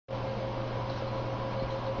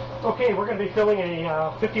Okay, we're going to be filling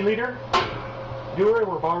a 50-liter dewar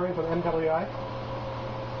we're borrowing from MWI.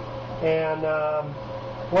 And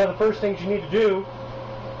one of the first things you need to do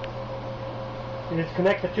is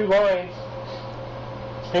connect the two lines,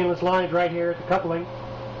 stainless lines right here at the coupling.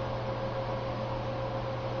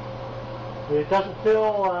 It doesn't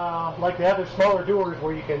fill like the other smaller dewars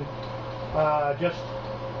where you can just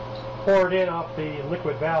pour it in off the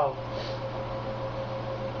liquid valve.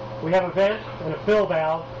 We have a vent and a fill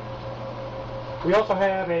valve. We also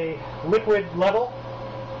have a liquid level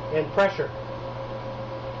and pressure.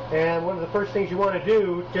 And one of the first things you want to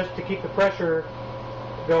do, just to keep the pressure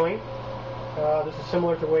going, this is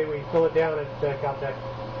similar to the way we fill it down at Caltech.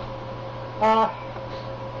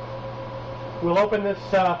 We'll open this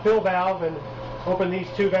fill valve and open these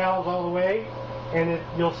two valves all the way, and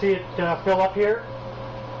you'll see it fill up here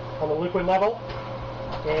on the liquid level.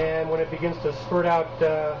 And when it begins to spurt out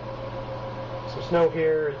some snow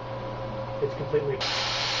here, it's completely.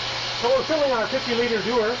 So we're filling our 50-liter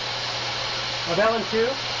dewar of LN2.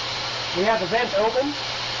 We have the vent open,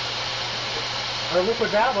 our liquid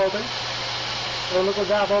valve open,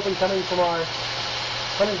 coming from our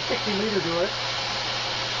 160-liter dewar.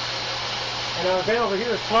 And our vent over here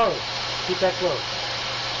is closed. Keep that closed.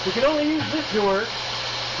 We can only use this dewar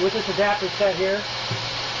with this adapter set here.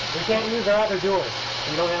 We can't use our other dewars.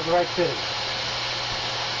 We don't have the right fitting.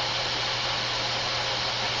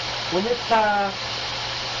 When this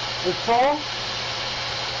is full,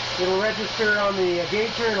 it'll register on the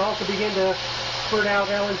gauger and also begin to spurt out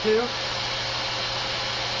LN2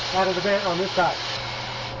 out of the vent on this side.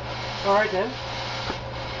 All right then.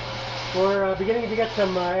 We're beginning to get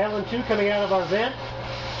some LN2 coming out of our vent.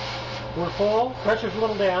 We're full. Pressure's a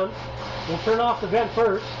little down. We'll turn off the vent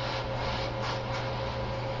first.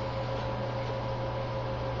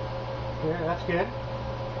 Yeah, that's good.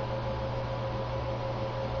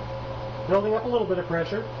 Building up a little bit of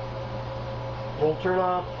pressure. We'll turn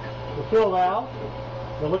off the fill valve,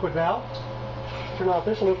 the liquid valve. Turn off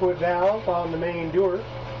this liquid valve on the main dewar.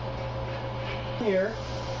 Here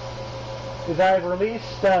is I've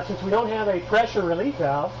released, since we don't have a pressure relief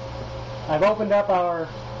valve, I've opened up our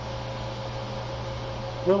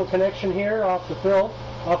little connection here off the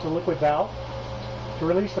liquid valve to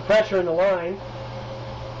release the pressure in the line.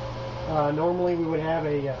 Normally we would have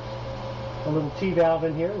a little T valve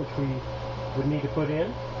in here, which we would need to put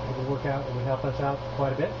in. It would work out, it would help us out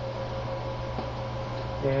quite a bit.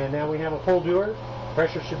 And now we have a full dewar.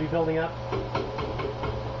 Pressure should be building up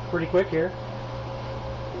pretty quick here.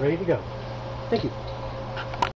 Ready to go. Thank you.